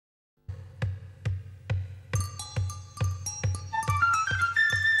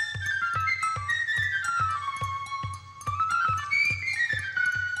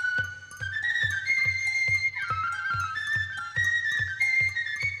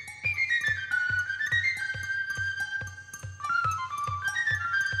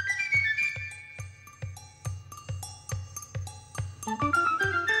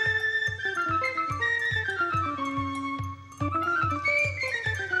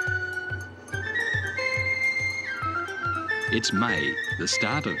It's May, the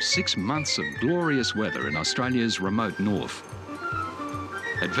start of 6 months of glorious weather in Australia's remote north.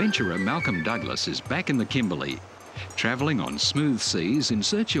 Adventurer Malcolm Douglas is back in the Kimberley, travelling on smooth seas in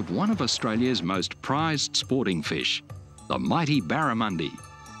search of one of Australia's most prized sporting fish, the mighty barramundi.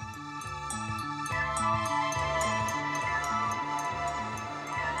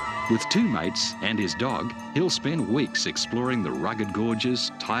 With 2 mates and his dog, he'll spend weeks exploring the rugged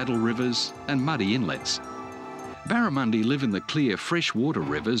gorges, tidal rivers and muddy inlets. Barramundi live in the clear freshwater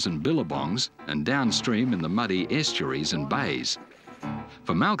rivers and billabongs and downstream in the muddy estuaries and bays.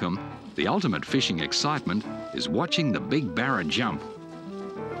 For Malcolm, the ultimate fishing excitement is watching the big barra jump.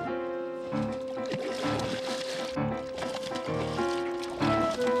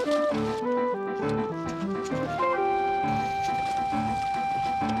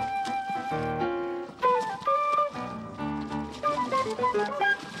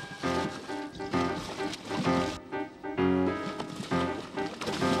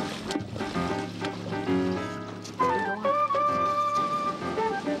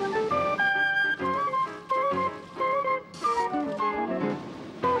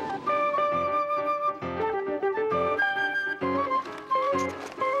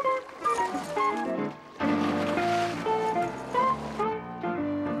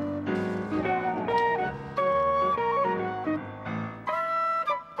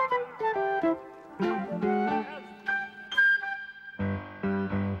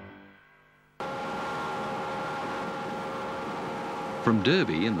 From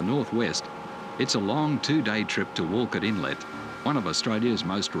Derby in the northwest, it's a long 2-day trip to Walcott Inlet, one of Australia's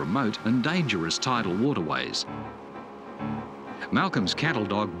most remote and dangerous tidal waterways. Malcolm's cattle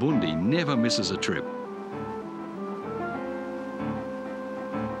dog Bundi never misses a trip.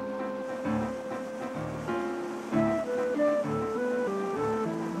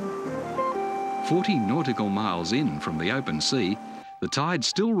 "40 nautical miles in from the open sea, the tide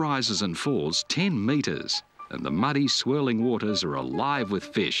still rises and falls 10 metres, and the muddy, swirling waters are alive with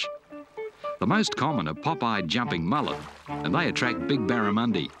fish. The most common are pop-eyed jumping mullet, and they attract big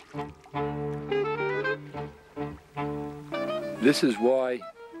barramundi. This is why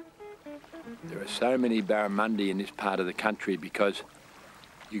there are so many barramundi in this part of the country, because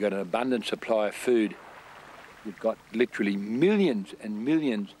you've got an abundant supply of food. You've got literally millions and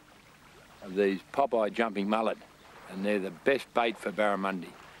millions of these pop-eyed jumping mullet, and they're the best bait for barramundi.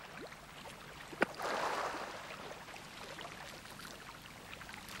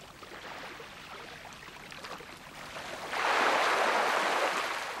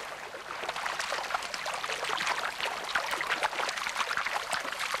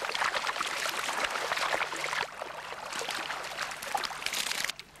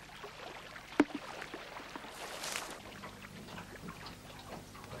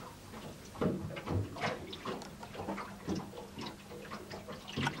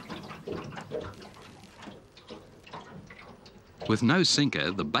 With no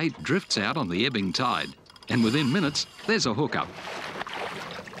sinker, the bait drifts out on the ebbing tide, and within minutes, there's a hookup.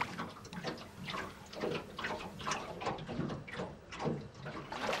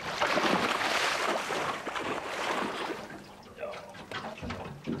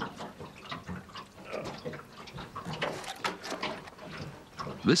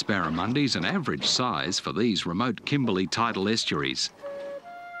 This barramundi's an average size for these remote Kimberley tidal estuaries.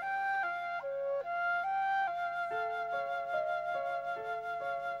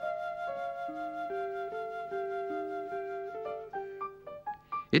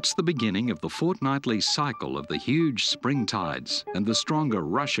 It's the beginning of the fortnightly cycle of the huge spring tides, and the stronger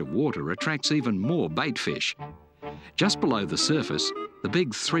rush of water attracts even more bait fish. Just below the surface, the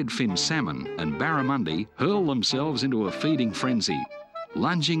big threadfin salmon and barramundi hurl themselves into a feeding frenzy,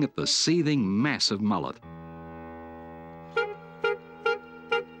 lunging at the seething mass of mullet.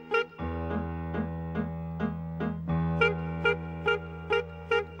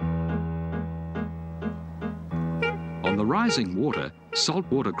 On the rising water,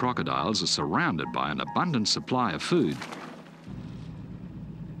 saltwater crocodiles are surrounded by an abundant supply of food.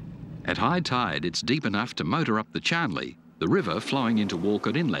 At high tide, it's deep enough to motor up the Charnley, the river flowing into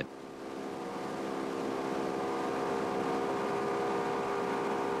Walcott Inlet.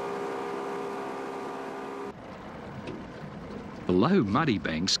 The low muddy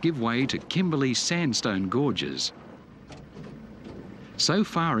banks give way to Kimberley sandstone gorges. So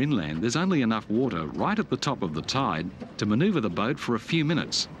far inland, there's only enough water right at the top of the tide to manoeuvre the boat for a few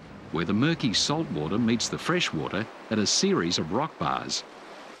minutes, where the murky salt water meets the fresh water at a series of rock bars.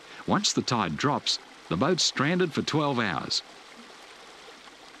 Once the tide drops, the boat's stranded for 12 hours.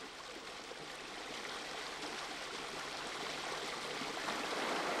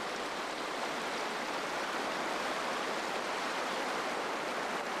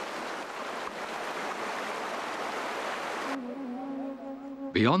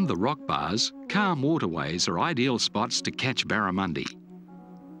 Beyond the rock bars, calm waterways are ideal spots to catch barramundi.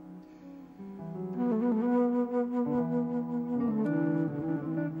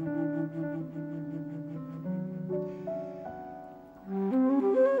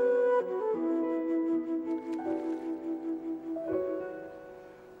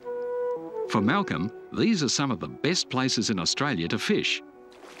 For Malcolm, these are some of the best places in Australia to fish.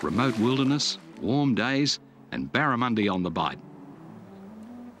 Remote wilderness, warm days, and barramundi on the bite.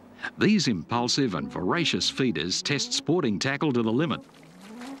 These impulsive and voracious feeders test sporting tackle to the limit.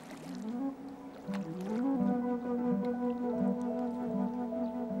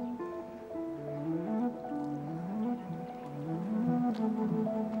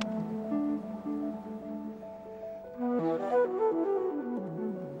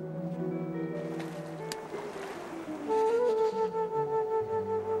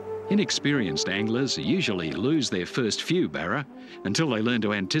 Inexperienced anglers usually lose their first few barra until they learn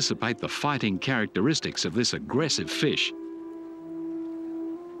to anticipate the fighting characteristics of this aggressive fish.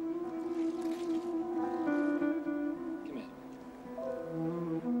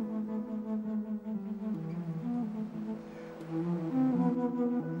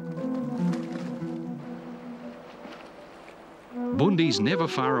 Bundi's never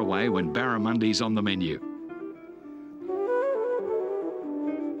far away when barramundi's on the menu.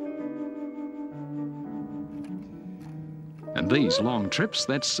 And these long trips,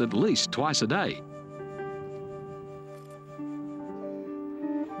 that's at least twice a day.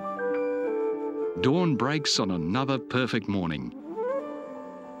 Dawn breaks on another perfect morning.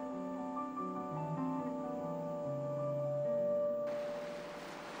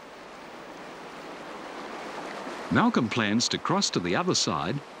 Malcolm plans to cross to the other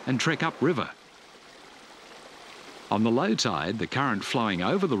side and trek upriver. On the low tide, the current flowing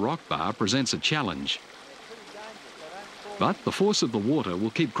over the rock bar presents a challenge. But the force of the water will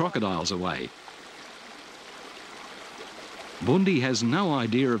keep crocodiles away. Bundi has no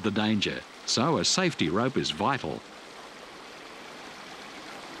idea of the danger, so a safety rope is vital.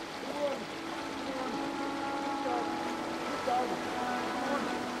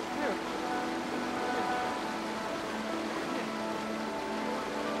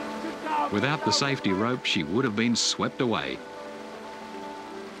 Without the safety rope, she would have been swept away.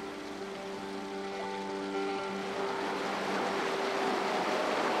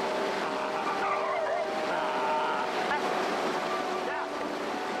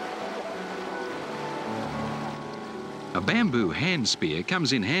 A bamboo hand spear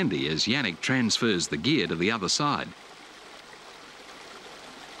comes in handy as Yannick transfers the gear to the other side.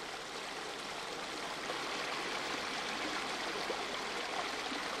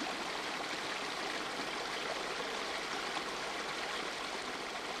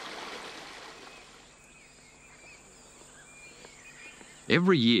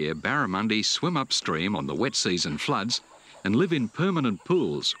 Every year, barramundi swim upstream on the wet season floods and live in permanent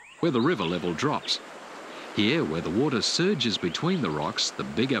pools where the river level drops. Here, where the water surges between the rocks, the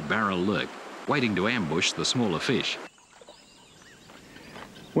bigger barra lurk, waiting to ambush the smaller fish.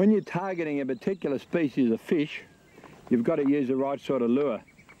 When you're targeting a particular species of fish, you've got to use the right sort of lure.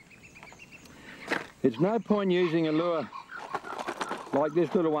 It's no point using a lure like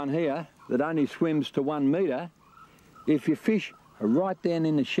this little one here that only swims to 1 metre if your fish are right down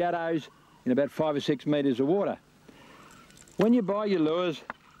in the shadows in about 5 or 6 metres of water. When you buy your lures,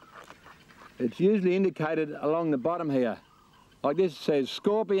 it's usually indicated along the bottom here. Like this, it says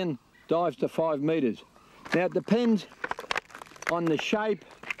scorpion dives to 5 metres. Now it depends on the shape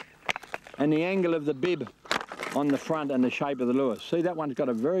and the angle of the bib on the front and the shape of the lure. See, that one's got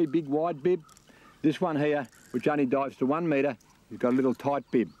a very big wide bib. This one here, which only dives to 1 metre, has got a little tight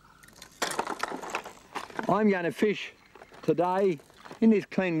bib. I'm going to fish today in this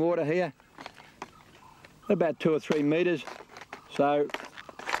clean water here, about 2 or 3 metres. So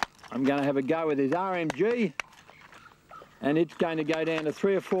I'm going to have a go with this RMG, and it's going to go down to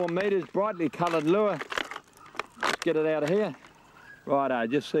 3 or 4 metres, brightly coloured lure. Let's get it out of here. Righto,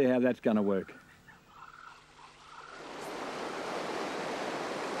 just see how that's going to work.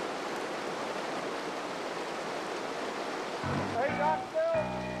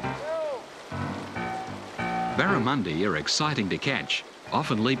 Barramundi are exciting to catch,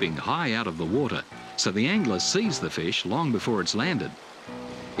 often leaping high out of the water, so the angler sees the fish long before it's landed.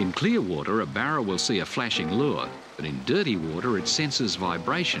 In clear water, a barra will see a flashing lure, but in dirty water it senses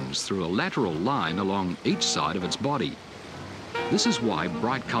vibrations through a lateral line along each side of its body. This is why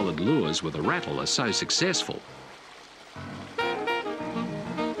bright-coloured lures with a rattle are so successful.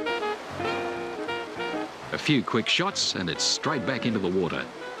 A few quick shots and it's straight back into the water.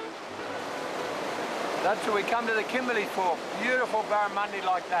 That's what we come to the Kimberley for. Beautiful barramundi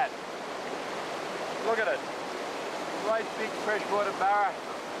like that. Look at it. Great big freshwater barra.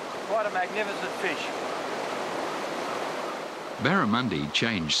 Quite a magnificent fish. Barramundi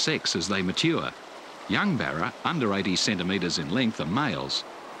change sex as they mature. Young barra, under 80 centimetres in length, are males,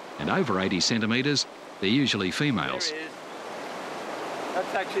 and over 80 centimetres, they're usually females. There he is.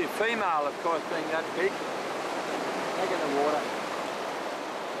 That's actually a female, of course, being that big. Back in the water.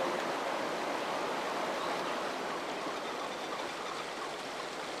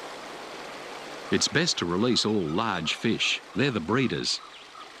 It's best to release all large fish. They're the breeders.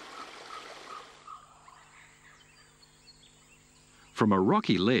 From a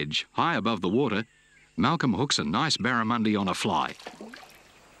rocky ledge high above the water, Malcolm hooks a nice barramundi on a fly.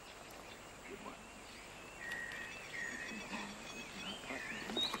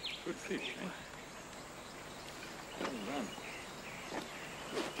 Good fish, eh?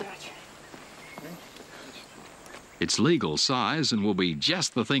 It's legal size and will be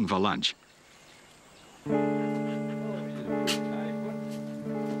just the thing for lunch.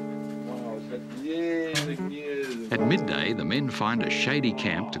 At midday, the men find a shady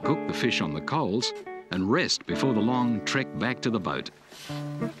camp to cook the fish on the coals and rest before the long trek back to the boat.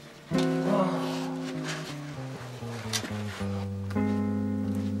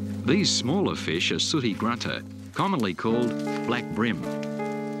 These smaller fish are sooty grunter, commonly called black brim.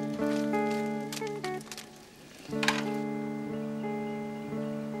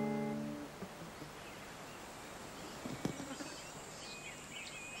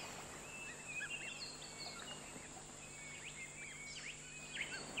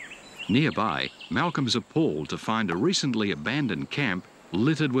 Nearby, Malcolm's appalled to find a recently abandoned camp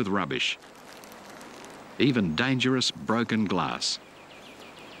littered with rubbish. Even dangerous broken glass.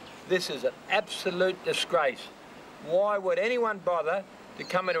 This is an absolute disgrace. Why would anyone bother to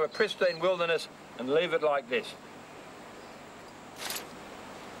come into a pristine wilderness and leave it like this?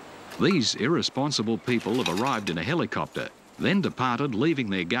 These irresponsible people have arrived in a helicopter, then departed, leaving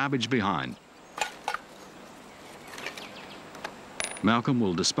their garbage behind. Malcolm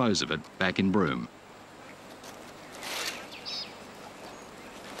will dispose of it back in Broome.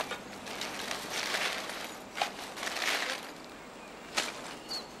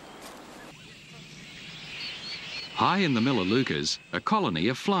 High in the Melaleucas, a colony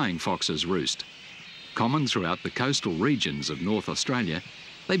of flying foxes roost. Common throughout the coastal regions of North Australia,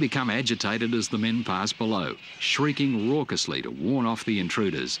 they become agitated as the men pass below, shrieking raucously to warn off the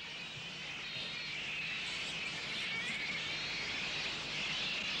intruders.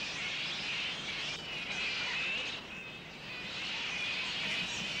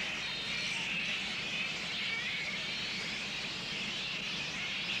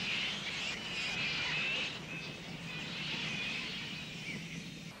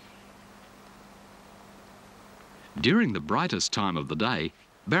 During the brightest time of the day,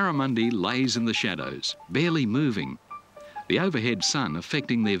 barramundi lays in the shadows, barely moving, the overhead sun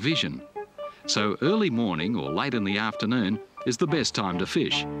affecting their vision. So early morning or late in the afternoon is the best time to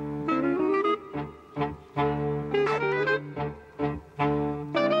fish.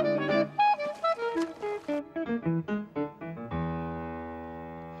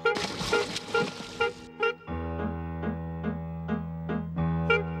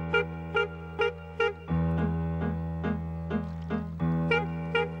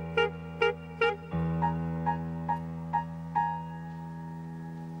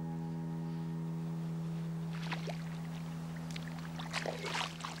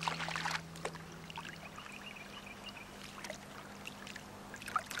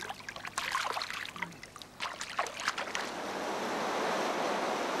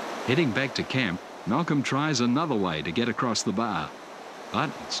 Heading back to camp, Malcolm tries another way to get across the bar. But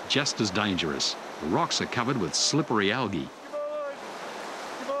it's just as dangerous. The rocks are covered with slippery algae.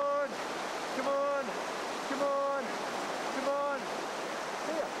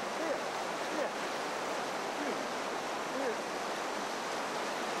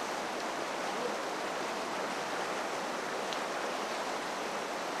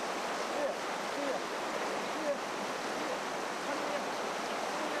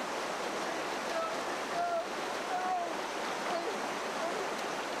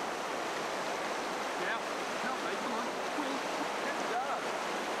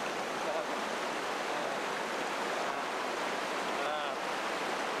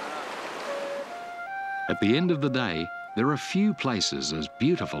 At the end of the day, there are few places as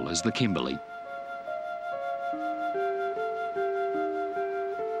beautiful as the Kimberley.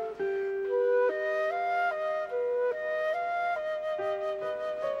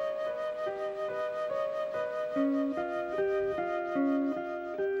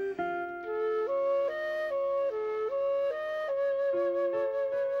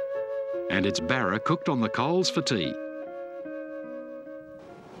 And it's Barra cooked on the coals for tea.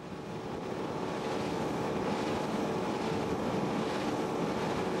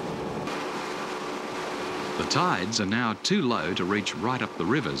 The tides are now too low to reach right up the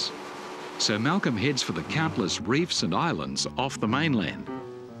rivers, so Malcolm heads for the countless reefs and islands off the mainland.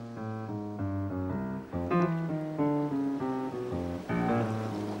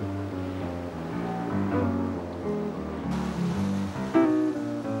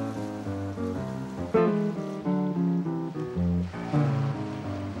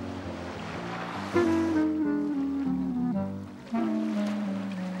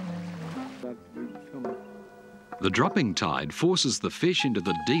 The dropping tide forces the fish into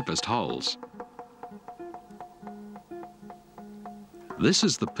the deepest holes. This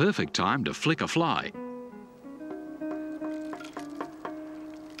is the perfect time to flick a fly.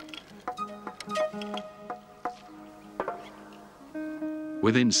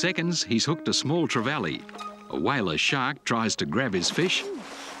 Within seconds, he's hooked a small trevally. A whaler shark tries to grab his fish,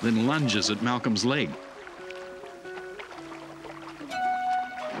 then lunges at Malcolm's leg.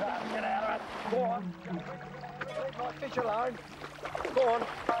 Get out of it. Go on. Leave my fish alone. Go on.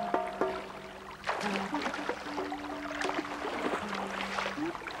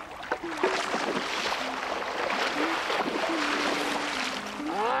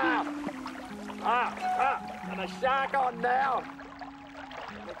 And a shark on now.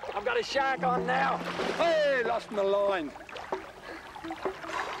 I've got a shark on now. Hey, lost my line.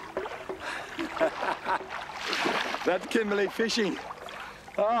 That's Kimberley fishing.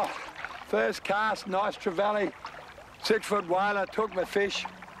 Oh, first cast, nice trevally. 6-foot whaler, took my fish.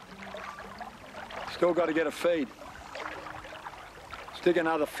 Still got to get a feed. Stick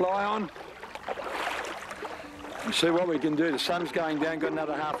another fly on. And see what we can do. The sun's going down, got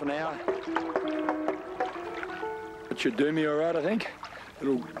another half an hour. That should do me all right, I think.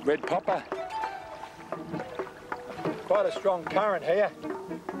 Little red popper. Quite a strong current here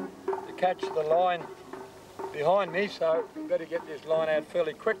to catch the line behind me, so better get this line out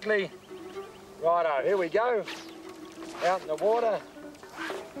fairly quickly. Righto, here we go. Out in the water.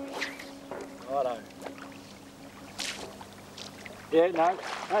 Righto. Yeah, no,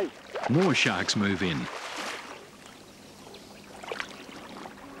 hey. More sharks move in.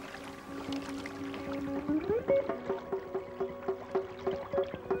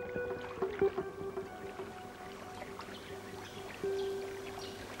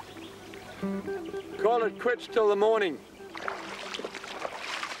 Call it quits till the morning.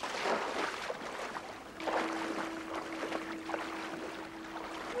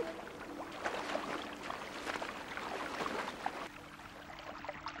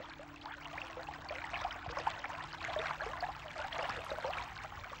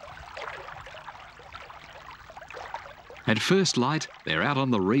 At first light, they're out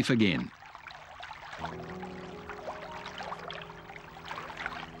on the reef again.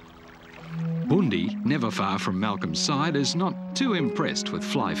 Bundy, never far from Malcolm's side, is not too impressed with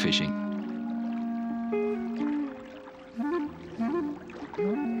fly fishing.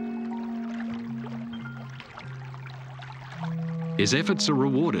 His efforts are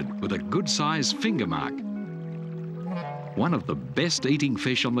rewarded with a good-sized finger mark. One of the best eating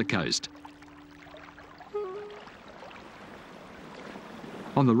fish on the coast.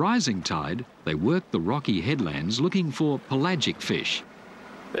 On the rising tide, they work the rocky headlands looking for pelagic fish.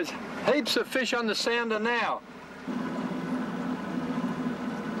 There's heaps of fish on the sounder now.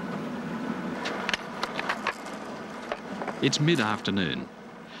 It's mid-afternoon.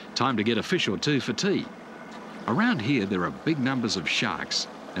 Time to get a fish or two for tea. Around here there are big numbers of sharks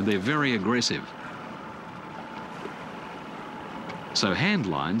and they're very aggressive. So hand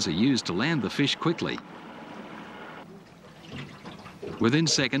lines are used to land the fish quickly. Within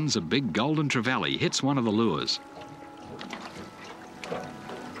seconds, a big golden trevally hits one of the lures.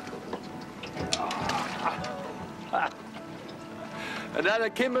 Another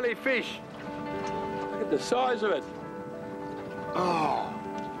Kimberley fish. Look at the size of it. Oh.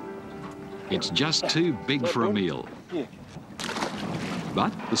 It's just too big for a meal. Yeah.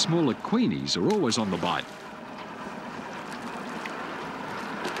 But the smaller queenies are always on the bite.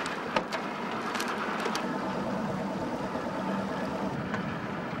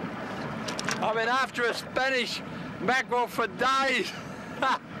 I've been after a Spanish mackerel for days.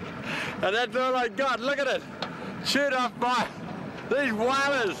 And that's all I got. Look at it. Shoot off by these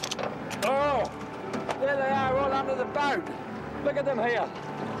whalers. Oh, there they are all under the boat. Look at them here.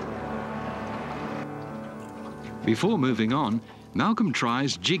 Before moving on, Malcolm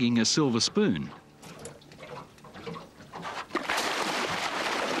tries jigging a silver spoon.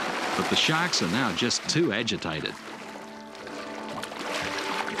 But the sharks are now just too agitated.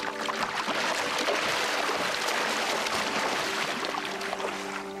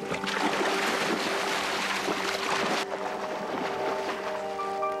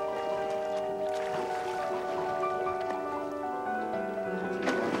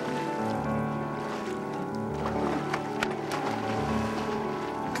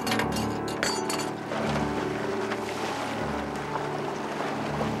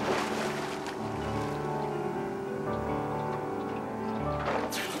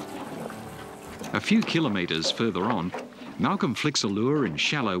 A few kilometres further on, Malcolm flicks a lure in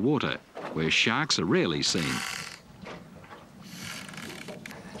shallow water, where sharks are rarely seen.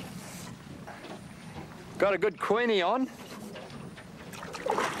 Got a good queenie on.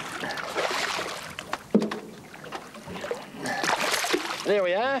 There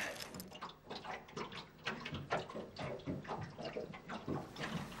we are.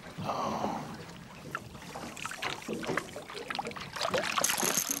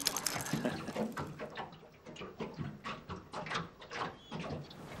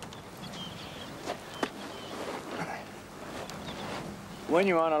 When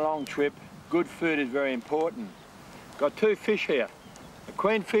you're on a long trip, good food is very important. Got two fish here, a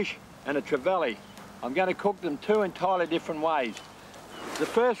queenfish and a trevally. I'm going to cook them two entirely different ways. The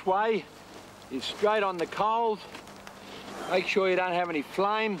first way is straight on the coals. Make sure you don't have any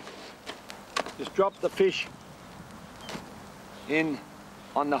flame. Just drop the fish in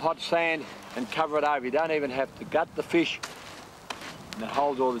on the hot sand and cover it over. You don't even have to gut the fish, and it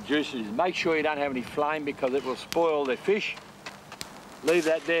holds all the juices. Make sure you don't have any flame because it will spoil the fish. Leave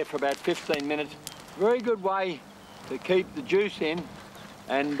that there for about 15 minutes. Very good way to keep the juice in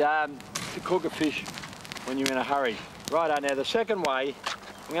and to cook a fish when you're in a hurry. Righto, now the second way,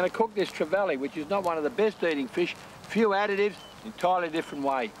 I'm going to cook this trevally, which is not one of the best eating fish. Few additives, entirely different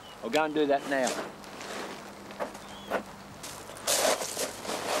way. I'll go and do that now.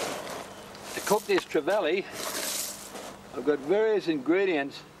 To cook this trevally, I've got various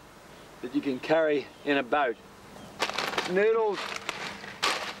ingredients that you can carry in a boat. Noodles,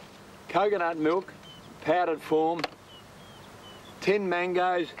 coconut milk, powdered form, tinned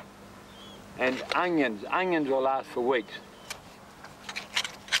mangoes, and onions. Onions will last for weeks.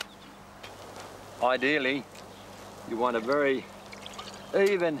 Ideally, you want a very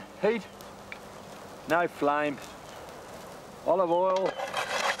even heat, no flame, olive oil,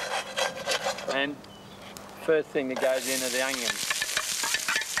 and first thing that goes in are the onions.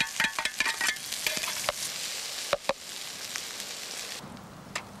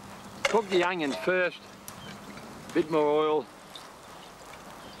 Cook the onions first, a bit more oil,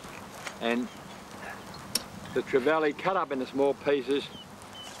 and the trevally cut up into small pieces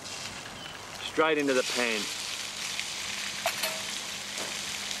straight into the pan.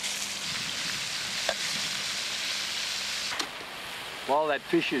 While that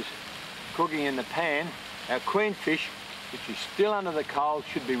fish is cooking in the pan, our queenfish, which is still under the coals,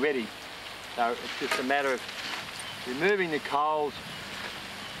 should be ready. So it's just a matter of removing the coals,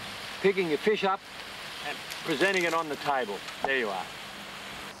 picking your fish up and presenting it on the table. There you are.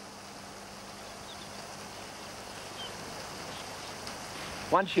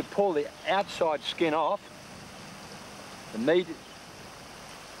 Once you pull the outside skin off, the meat is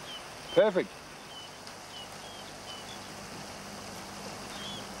perfect.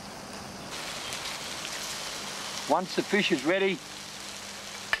 Once the fish is ready,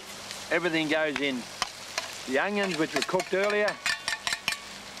 everything goes in. The onions, which were cooked earlier,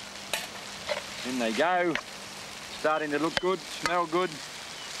 in they go, starting to look good, smell good.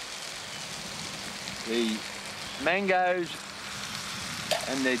 The mangoes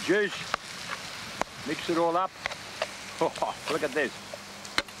and their juice, mix it all up. Oh, look at this.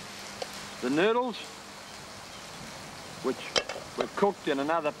 The noodles, which we've cooked in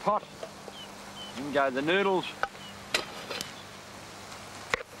another pot. In go the noodles.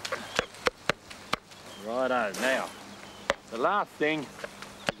 Righto, now, the last thing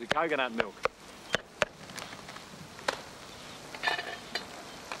is the coconut milk.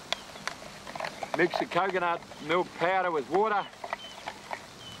 Mix the coconut milk powder with water,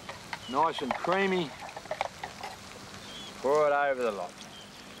 nice and creamy. Pour it over the lot.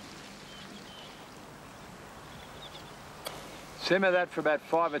 Simmer that for about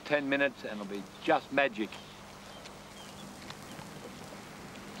 5 or 10 minutes and it'll be just magic.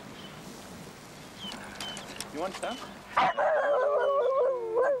 You want some?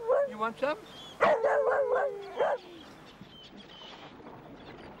 You want some?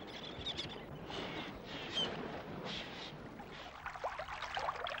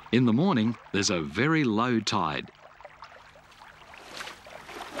 In the morning, there's a very low tide.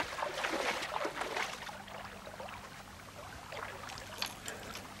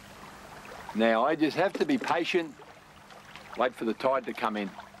 Now, I just have to be patient, wait for the tide to come in,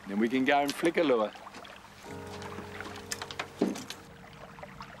 then we can go and flick a lure.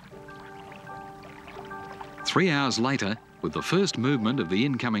 Three hours later, with the first movement of the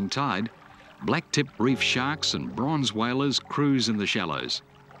incoming tide, black-tip reef sharks and bronze whalers cruise in the shallows.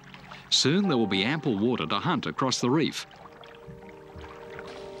 Soon there will be ample water to hunt across the reef.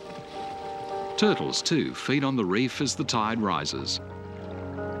 Turtles, too, feed on the reef as the tide rises.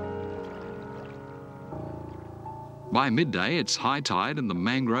 By midday, it's high tide and the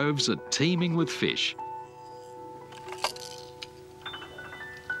mangroves are teeming with fish.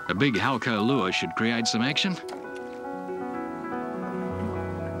 A big Halco lure should create some action.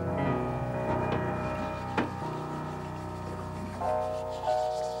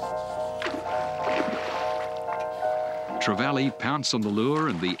 Trevally pounce on the lure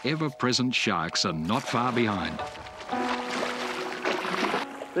and the ever-present sharks are not far behind.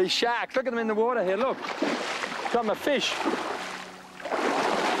 These sharks, look at them in the water here, look. Got my fish.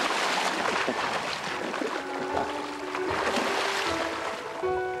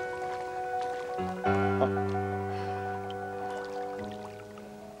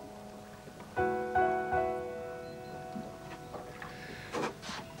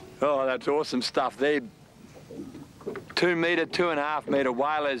 Oh, that's awesome stuff. They're 2 metre, 2.5 metre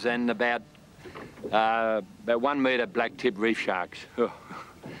whalers and about 1 metre black-tip reef sharks. Oh.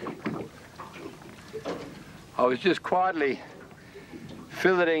 I was just quietly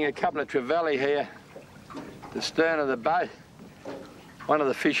filleting a couple of trevally here, the stern of the boat. One of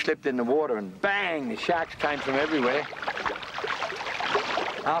the fish slipped in the water and bang, the sharks came from everywhere.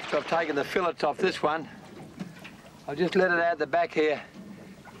 After I've taken the fillets off this one, I'll just let it out the back here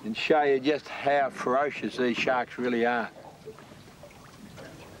and show you just how ferocious these sharks really are.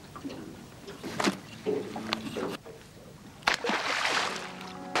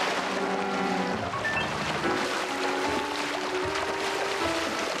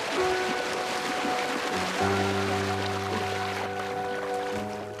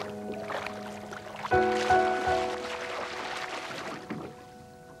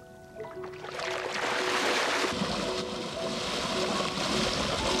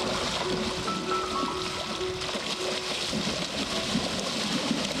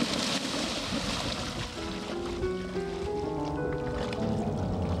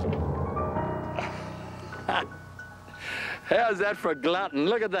 How's that for a glutton?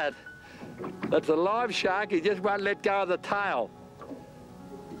 Look at that. That's a live shark. He just won't let go of the tail.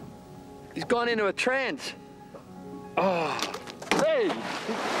 He's gone into a trance. Oh, hey!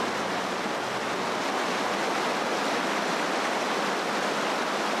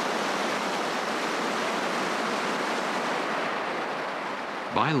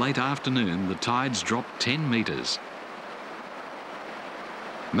 By late afternoon, the tides dropped 10 metres.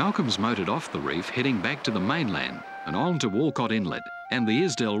 Malcolm's motored off the reef, heading back to the mainland and on to Walcott Inlet and the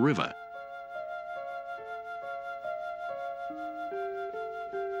Isdell River.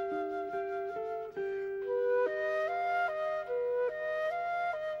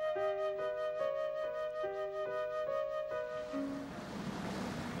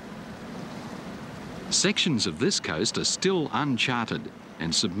 Sections of this coast are still uncharted,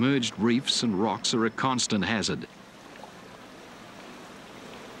 and submerged reefs and rocks are a constant hazard.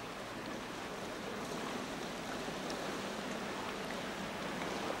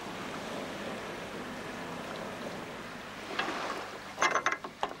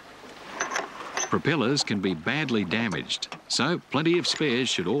 Propellers can be badly damaged, so plenty of spares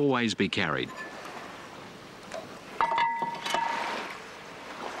should always be carried.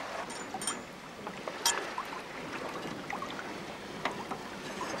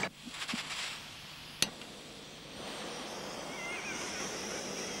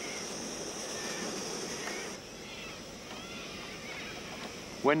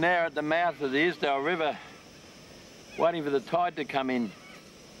 We're now at the mouth of the Isdell River, waiting for the tide to come in.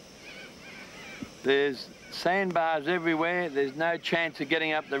 There's sandbars everywhere. There's no chance of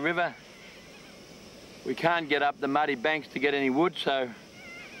getting up the river. We can't get up the muddy banks to get any wood, so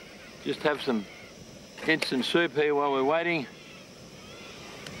just have some instant soup here while we're waiting.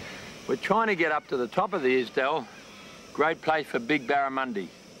 We're trying to get up to the top of the Isdell. Great place for big barramundi.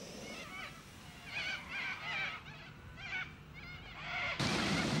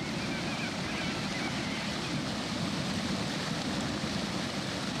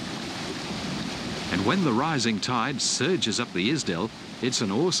 And when the rising tide surges up the Isdell, it's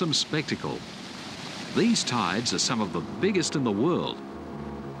an awesome spectacle. These tides are some of the biggest in the world.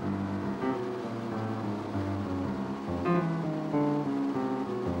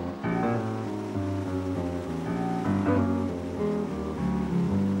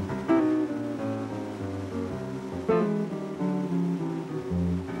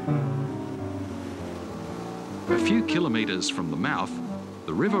 A few kilometres from the mouth,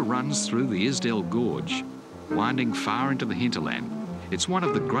 the river runs through the Isdell Gorge, winding far into the hinterland. It's one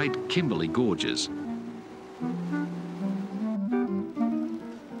of the great Kimberley Gorges.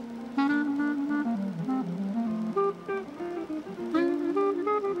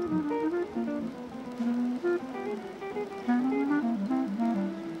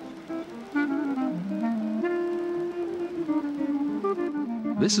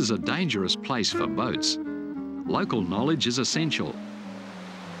 This is a dangerous place for boats. Local knowledge is essential.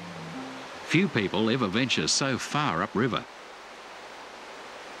 Few people ever venture so far upriver.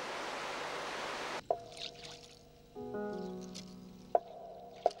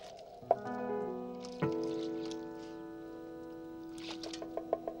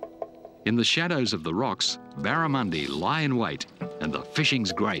 In the shadows of the rocks, barramundi lie in wait, and the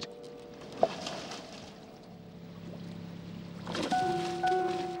fishing's great.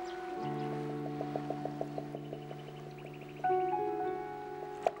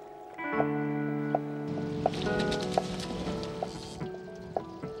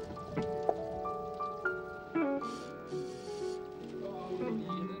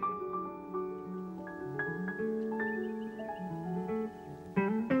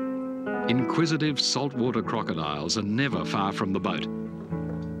 Inquisitive saltwater crocodiles are never far from the boat.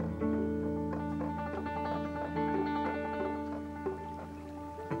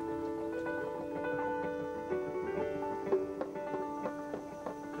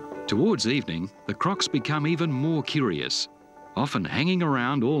 Towards evening, the crocs become even more curious, often hanging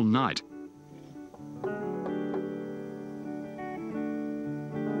around all night.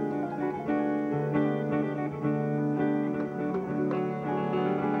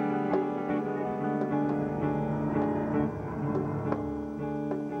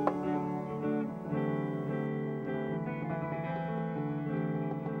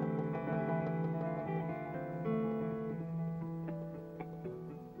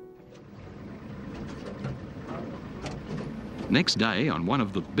 Next day, on one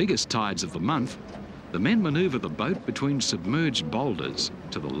of the biggest tides of the month, the men manoeuvre the boat between submerged boulders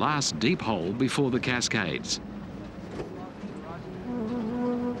to the last deep hole before the Cascades.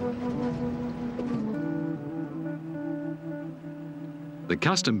 The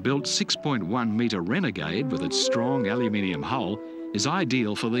custom-built 6.1 metre Renegade with its strong aluminium hull is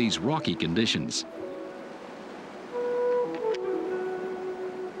ideal for these rocky conditions.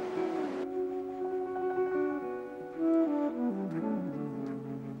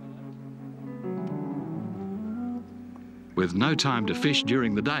 With no time to fish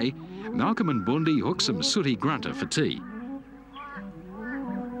during the day, Malcolm and Bundy hook some sooty grunter for tea.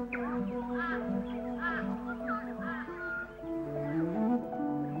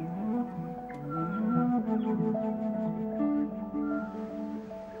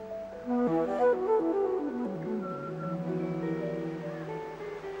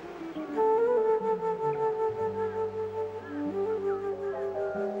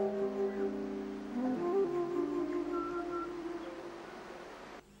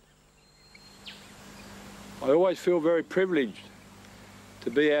 I always feel very privileged to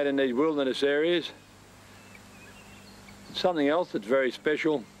be out in these wilderness areas. Something else that's very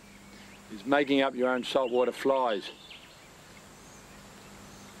special is making up your own saltwater flies.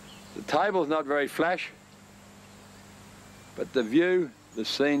 The table's not very flash, but the view, the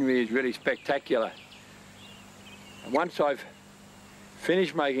scenery is really spectacular. And once I've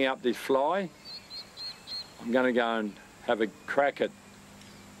finished making up this fly, I'm going to go and have a crack at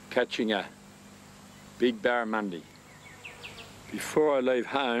catching a big barramundi. Before I leave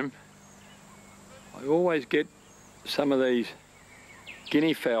home, I always get some of these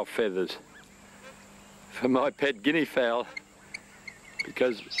guinea fowl feathers for my pet guinea fowl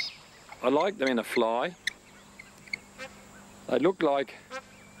because I like them in a fly. They look like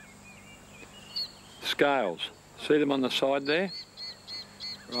scales. See them on the side there?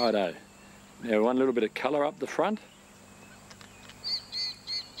 Righto. Now one little bit of colour up the front.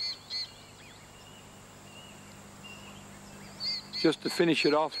 Just to finish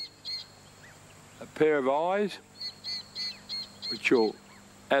it off, a pair of eyes, which will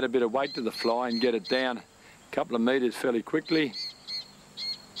add a bit of weight to the fly and get it down a couple of metres fairly quickly.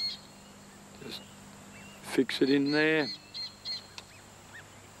 Just fix it in there.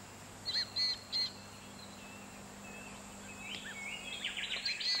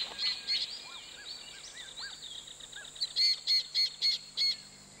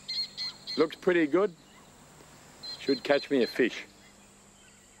 Looks pretty good. Should catch me a fish.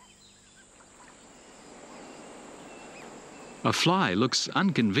 A fly looks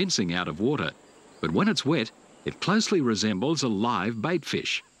unconvincing out of water, but when it's wet, it closely resembles a live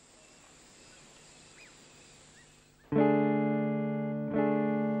baitfish.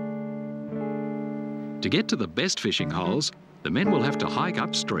 To get to the best fishing holes, the men will have to hike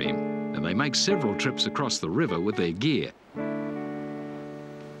upstream, and they make several trips across the river with their gear.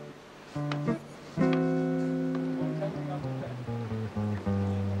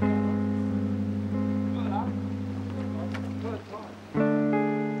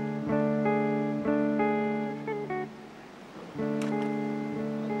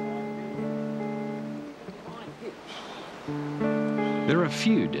 There are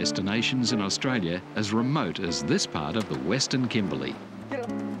few destinations in Australia as remote as this part of the Western Kimberley. Get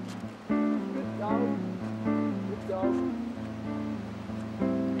him. Good dog. Good dog.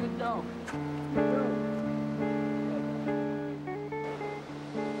 Good dog. Good dog.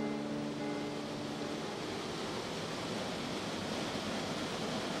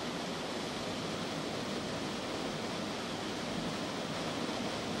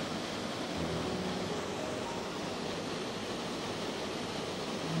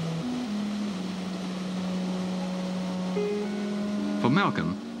 For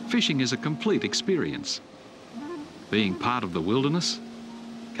Malcolm, fishing is a complete experience. Being part of the wilderness,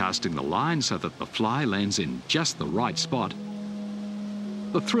 casting the line so that the fly lands in just the right spot,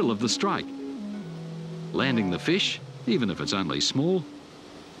 the thrill of the strike, landing the fish, even if it's only small,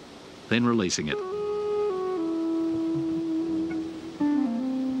 then releasing it.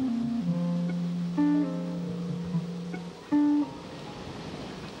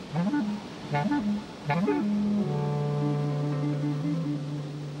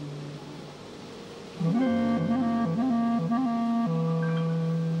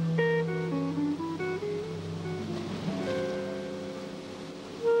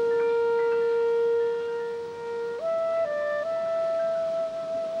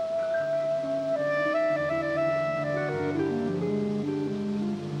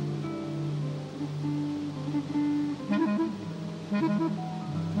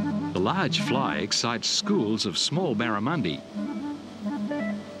 The large fly excites schools of small barramundi.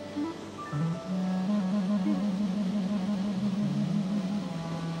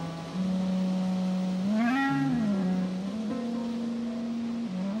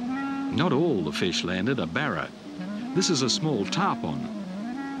 Not all the fish landed are barra. This is a small tarpon.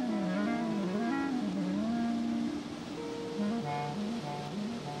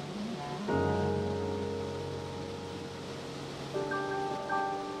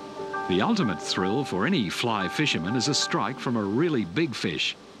 The ultimate thrill for any fly fisherman is a strike from a really big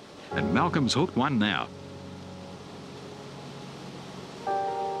fish. And Malcolm's hooked one now.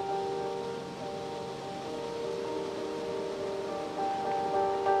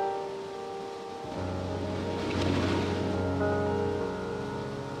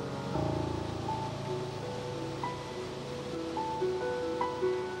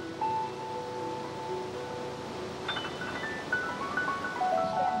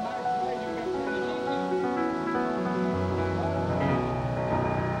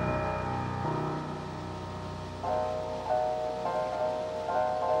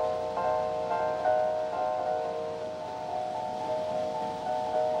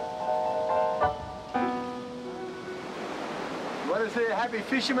 Want to see a happy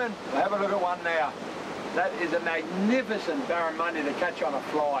fisherman? Well, have a look at one now. That is a magnificent barramundi to catch on a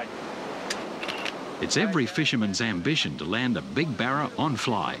fly. It's every fisherman's ambition to land a big barra on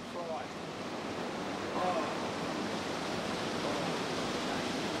fly.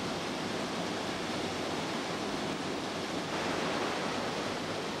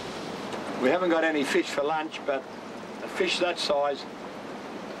 We haven't got any fish for lunch, but a fish that size,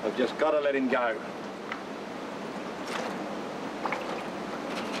 I've just got to let him go.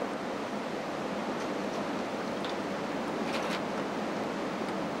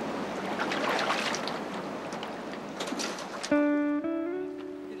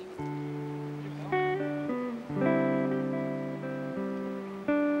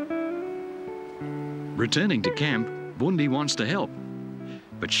 Returning to camp, Bundi wants to help,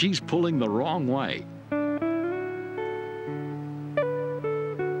 but she's pulling the wrong way.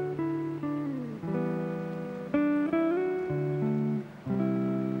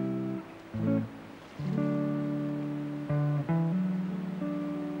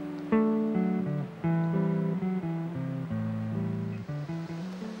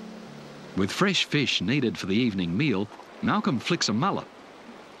 With fresh fish needed for the evening meal, Malcolm flicks a mullet.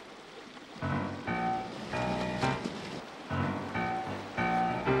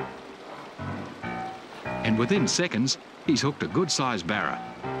 And within seconds, he's hooked a good-sized barra.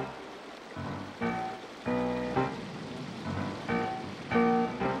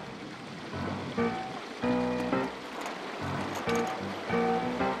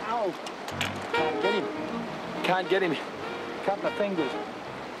 Ow! Can't get him. Can't get him. Couple of fingers.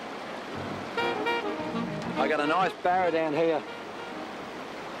 I got a nice barra down here.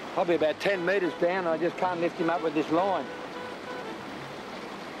 Probably about 10 metres down. I just can't lift him up with this line.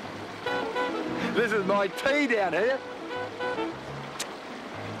 This is my tee down here.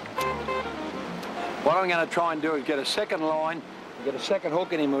 What I'm going to try and do is get a second line, get a second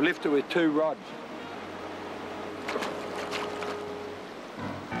hook in him, we'll lift it with 2 rods.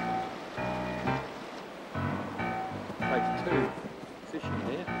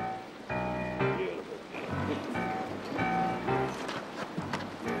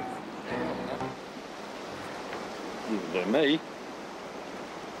 me.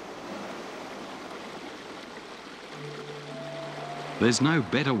 There's no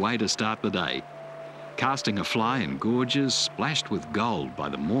better way to start the day. Casting a fly in gorges splashed with gold by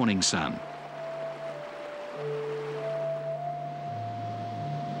the morning sun.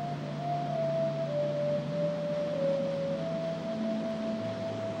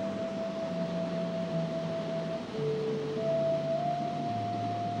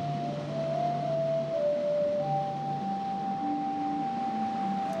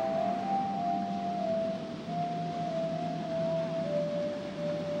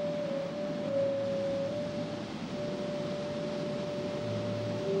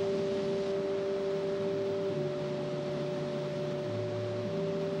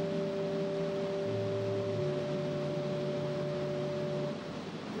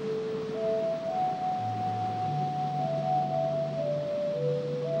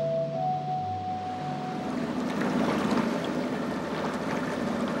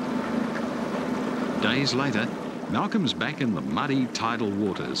 Days later, Malcolm's back in the muddy tidal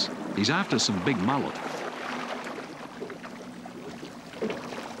waters. He's after some big mullet.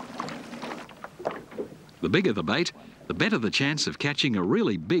 The bigger the bait, the better the chance of catching a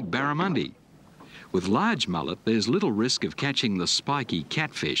really big barramundi. With large mullet, there's little risk of catching the spiky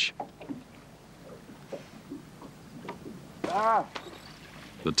catfish.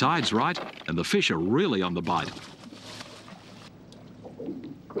 The tide's right, and the fish are really on the bite.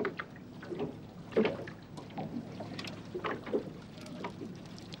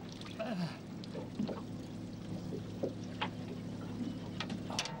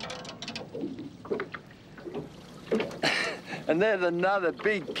 And there's another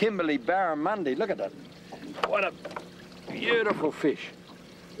big Kimberley barramundi. Look at that. What a beautiful fish.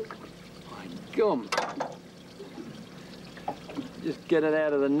 My gum. Just get it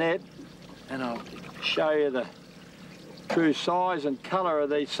out of the net and I'll show you the true size and colour of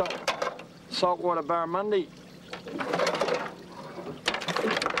these saltwater barramundi.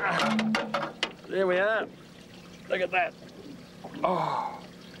 There we are. Look at that. Oh.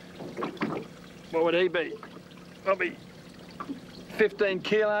 What would he be? Probably 15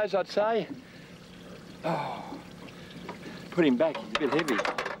 kilos, I'd say. Oh, put him back, he's a bit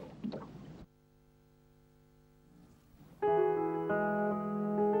heavy.